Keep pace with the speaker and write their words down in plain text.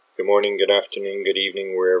Good morning, good afternoon, good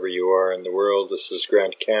evening, wherever you are in the world. This is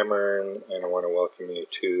Grant Cameron, and I want to welcome you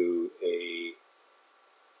to a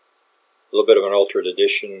little bit of an altered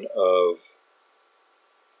edition of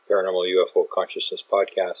Paranormal UFO Consciousness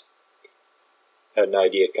Podcast. I had an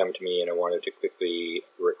idea come to me, and I wanted to quickly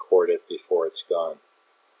record it before it's gone.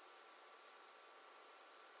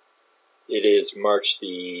 It is March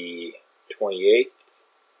the 28th,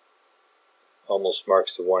 almost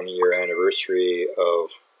marks the 1-year anniversary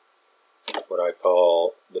of what I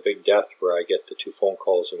call the Big Death, where I get the 2 phone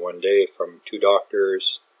calls in one day from 2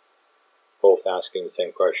 doctors, both asking the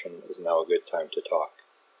same question: is now a good time to talk?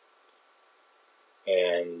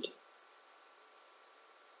 And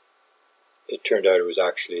it turned out it was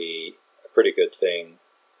actually a pretty good thing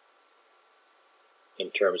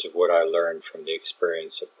in terms of what I learned from the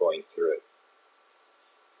experience of going through it.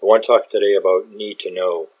 I want to talk today about need to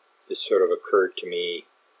know. This sort of occurred to me,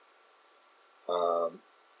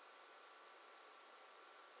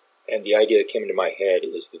 and the idea that came into my head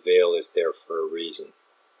is the veil is there for a reason.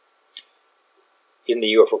 In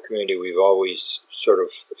the UFO community, we've always sort of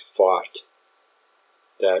fought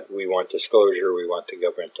that we want disclosure, we want the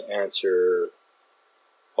government to answer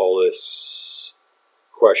all this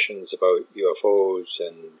questions about UFOs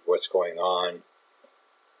and what's going on.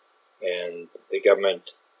 And the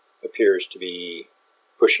government appears to be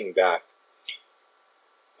pushing back.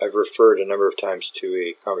 I've referred a number of times to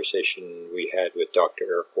a conversation we had with Dr.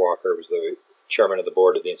 Eric Walker, who was the chairman of the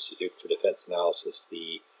board of the Institute for Defense Analysis,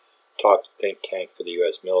 the top think tank for the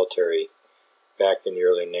U.S. military, back in the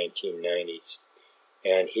early 1990s.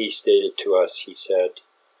 And he stated to us, he said,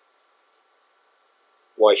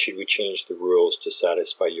 "Why should we change the rules to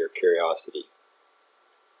satisfy your curiosity?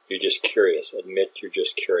 You're just curious. Admit you're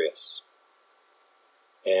just curious."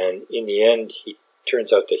 And in the end, he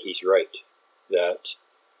turns out that he's right, that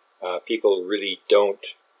people really don't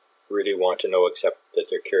really want to know except that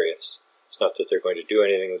they're curious. It's not that they're going to do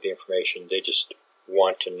anything with the information, they just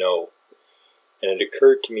want to know. And it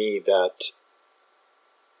occurred to me that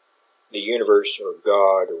the universe or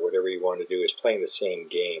God or whatever you want to do is playing the same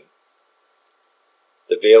game.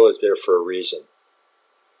 The veil is there for a reason.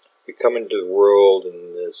 We come into the world,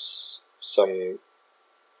 and as some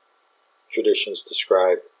traditions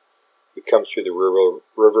describe, we come through the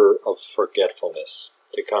river of forgetfulness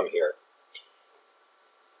to come here.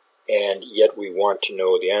 And yet we want to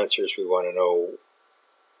know the answers, we want to know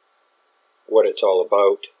what it's all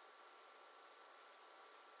about.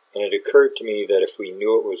 And it occurred to me that if we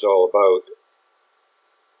knew what it was all about,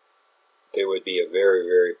 there would be a very,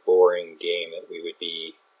 very boring game that we would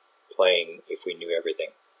be playing if we knew everything.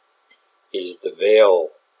 It is the veil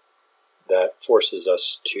that forces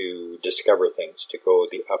us to discover things, to go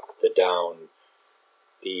the up, the down,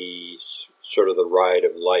 the sort of the ride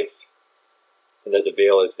of life, and that the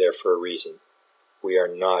veil is there for a reason. We are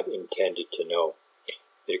not intended to know.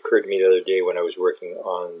 It occurred to me the other day when I was working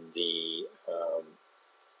on the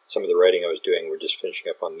some of the writing I was doing. We're just finishing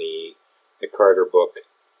up on the Carter book,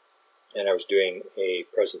 and I was doing a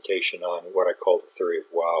presentation on what I call the theory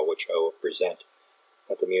of wow, which I will present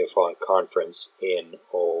at the MUFON conference in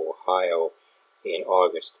Ohio in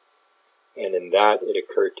August. And in that, it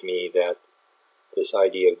occurred to me that this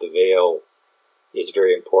idea of the veil is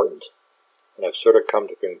very important. And I've sort of come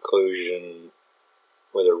to the conclusion,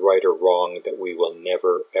 whether right or wrong, that we will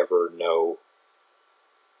never ever know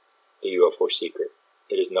the UFO secret.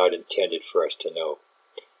 It is not intended for us to know.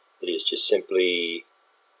 It is just simply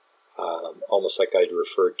almost like I'd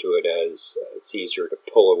refer to it as it's easier to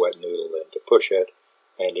pull a wet noodle than to push it.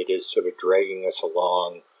 And it is sort of dragging us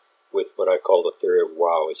along with what I call the theory of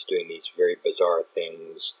wow. It's doing these very bizarre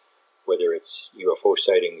things, whether it's UFO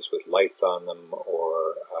sightings with lights on them,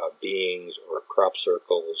 or beings, or crop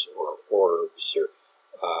circles, or orbs, or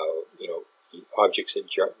objects that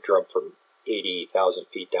jump from 80,000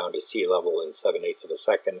 feet down to sea level in 7/8 of a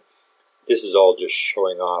second. This is all just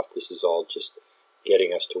showing off. This is all just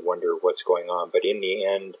getting us to wonder what's going on. But in the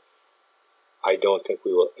end, I don't think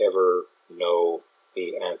we will ever know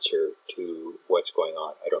the answer to what's going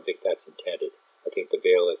on. I don't think that's intended. I think the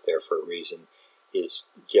veil is there for a reason. Is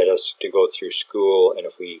get us to go through school, and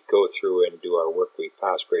if we go through and do our work, we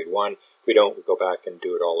pass grade 1. If we don't, we go back and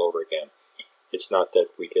do it all over again. It's not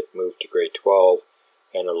that we get moved to grade 12,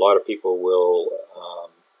 and a lot of people will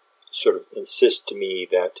sort of insist to me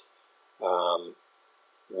that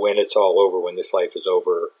when it's all over, when this life is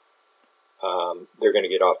over, they're going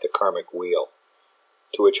to get off the karmic wheel.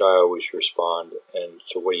 To which I always respond, and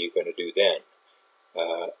so what are you going to do then?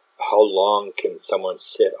 How long can someone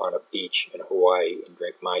sit on a beach in Hawaii and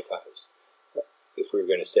drink Mai Tais? If we were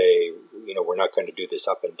going to say, we're not going to do this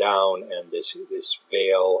up and down and this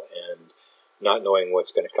veil not knowing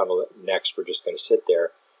what's going to come next, we're just going to sit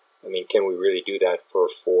there. I mean, can we really do that for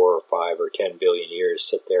 4 or 5 or 10 billion years,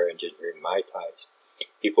 sit there and just drink Mai Tais?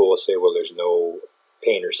 People will say, well, there's no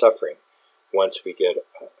pain or suffering once we get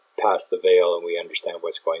past the veil and we understand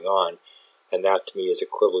what's going on. And that to me is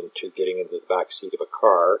equivalent to getting into the back seat of a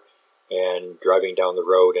car and driving down the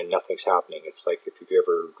road and nothing's happening. It's like if you've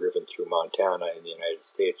ever driven through Montana in the United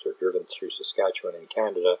States or driven through Saskatchewan in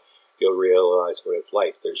Canada, you'll realize what it's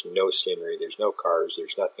like. There's no scenery, there's no cars,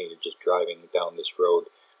 there's nothing. You're just driving down this road,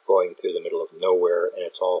 going through the middle of nowhere, and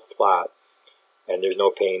it's all flat. And there's no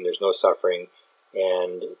pain, there's no suffering.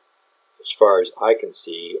 And as far as I can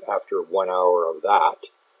see, after 1 hour of that,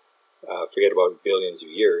 forget about billions of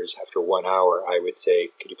years, after 1 hour, I would say,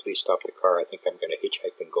 could you please stop the car? I think I'm going to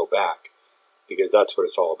hitchhike and go back. Because that's what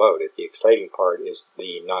it's all about. The exciting part is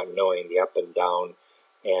the not knowing, the up and down,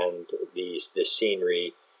 and the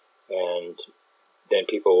scenery. And then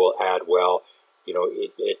people will add, well, you know,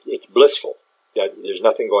 it's blissful. That there's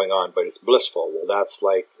nothing going on, but it's blissful. Well, that's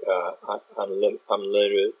like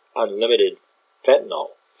unlimited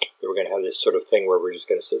fentanyl. We're going to have this sort of thing where we're just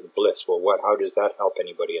going to sit in bliss. Well, how does that help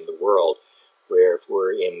anybody in the world? Where if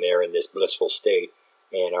we're in this blissful state,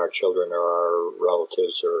 and our children or our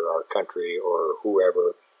relatives or our country or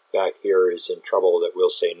whoever back here is in trouble, that we'll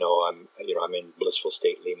say, no, I'm in blissful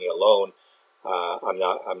state. Leave me alone. I'm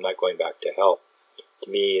not going back to hell. To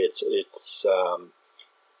me, it's a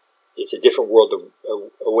different world,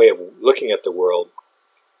 a way of looking at the world.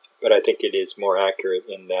 But I think it is more accurate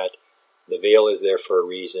in that the veil is there for a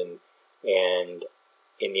reason, and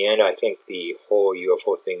in the end, I think the whole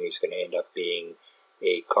UFO thing is going to end up being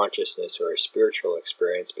a consciousness or a spiritual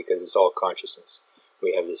experience, because it's all consciousness.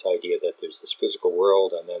 We have this idea that there's this physical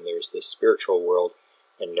world, and then there's this spiritual world,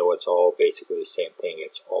 and no, it's all basically the same thing.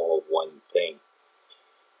 It's all one thing.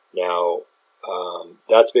 Now,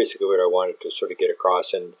 that's basically what I wanted to sort of get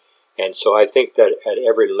across, and so I think that at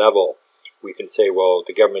every level, we can say, well,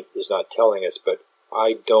 the government is not telling us, but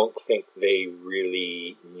I don't think they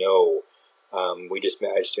really know. I just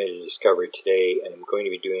made a discovery today, and I'm going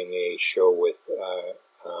to be doing a show with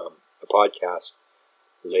a podcast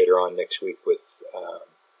later on next week with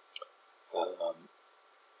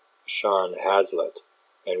Sean Hazlitt,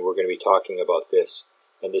 and we're going to be talking about this.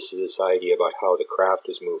 And this is this idea about how the craft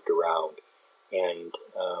is moved around, and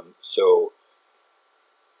so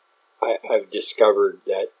I've discovered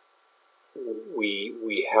that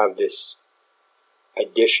we have this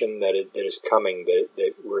addition that is coming,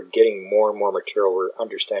 that we're getting more and more material, we're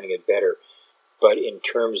understanding it better. But in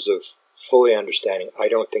terms of fully understanding, I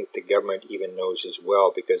don't think the government even knows as well,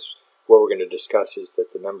 because what we're going to discuss is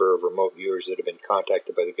that the number of remote viewers that have been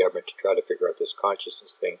contacted by the government to try to figure out this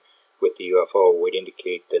consciousness thing with the UFO would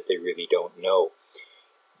indicate that they really don't know.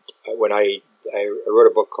 When I wrote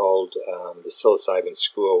a book called The Psilocybin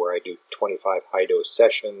School, where I do 25 high-dose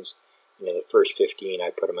sessions, and in the first 15 I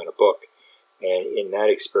put them in a book. And in that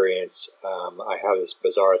experience, I have this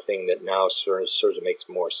bizarre thing that now sort of makes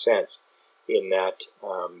more sense, in that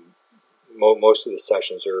most of the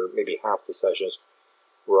sessions, or maybe half the sessions,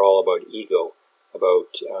 were all about ego,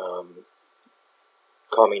 about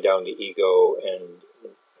calming down the ego and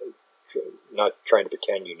not trying to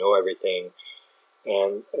pretend you know everything.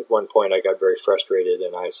 And at one point I got very frustrated,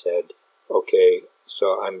 and I said, okay,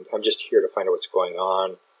 so I'm just here to find out what's going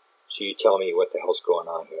on, so you tell me what the hell's going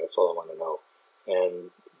on here. That's all I want to know. And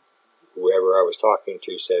whoever I was talking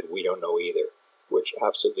to said, we don't know either, which I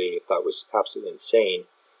thought was absolutely insane.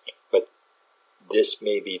 But this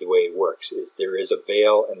may be the way it works, is there is a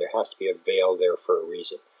veil, and there has to be a veil there for a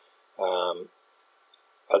reason.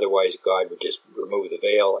 Otherwise, God would just remove the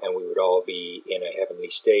veil, and we would all be in a heavenly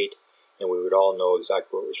state, and we would all know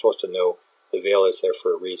exactly what we're supposed to know. The veil is there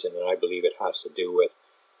for a reason, and I believe it has to do with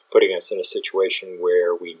putting us in a situation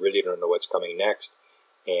where we really don't know what's coming next,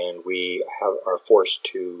 and we are forced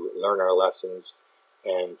to learn our lessons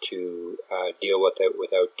and to deal with it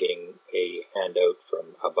without getting a handout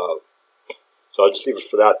from above. So I'll just leave it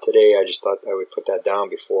for that today. I just thought I would put that down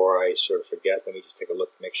before I sort of forget. Let me just take a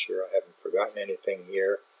look to make sure I haven't forgotten anything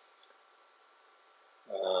here.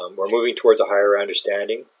 We're moving towards a higher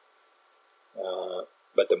understanding.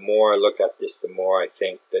 But the more I look at this, the more I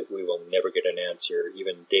think that we will never get an answer.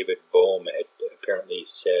 Even David Bohm had apparently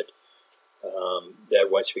said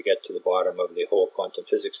that once we get to the bottom of the whole quantum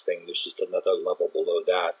physics thing, there's just another level below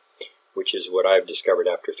that, which is what I've discovered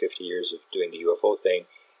after 50 years of doing the UFO thing,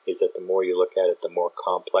 is that the more you look at it, the more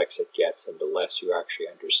complex it gets, and the less you actually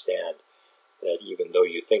understand. That even though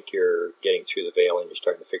you think you're getting through the veil and you're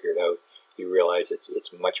starting to figure it out, you realize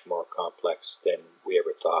it's much more complex than we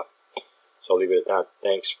ever thought. So I'll leave it at that.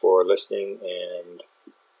 Thanks for listening, and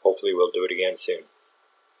hopefully hopefully we'll do it again soon.